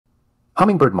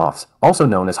Hummingbird moths, also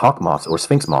known as hawk moths or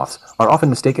sphinx moths, are often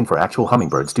mistaken for actual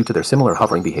hummingbirds due to their similar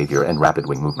hovering behavior and rapid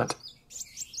wing movement.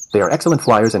 They are excellent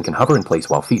flyers and can hover in place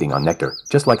while feeding on nectar,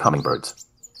 just like hummingbirds.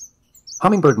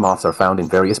 Hummingbird moths are found in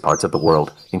various parts of the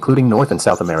world, including North and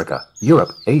South America,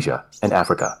 Europe, Asia, and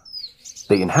Africa.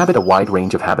 They inhabit a wide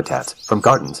range of habitats, from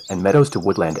gardens and meadows to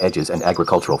woodland edges and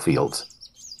agricultural fields.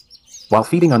 While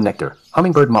feeding on nectar,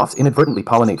 hummingbird moths inadvertently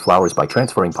pollinate flowers by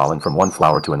transferring pollen from one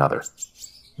flower to another.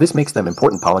 This makes them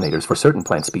important pollinators for certain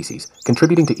plant species,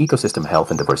 contributing to ecosystem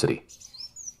health and diversity.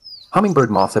 Hummingbird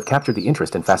moths have captured the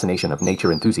interest and fascination of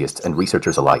nature enthusiasts and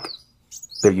researchers alike.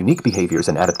 Their unique behaviors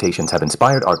and adaptations have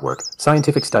inspired artwork,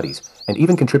 scientific studies, and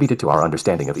even contributed to our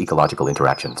understanding of ecological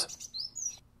interactions.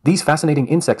 These fascinating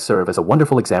insects serve as a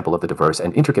wonderful example of the diverse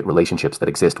and intricate relationships that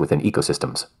exist within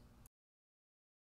ecosystems.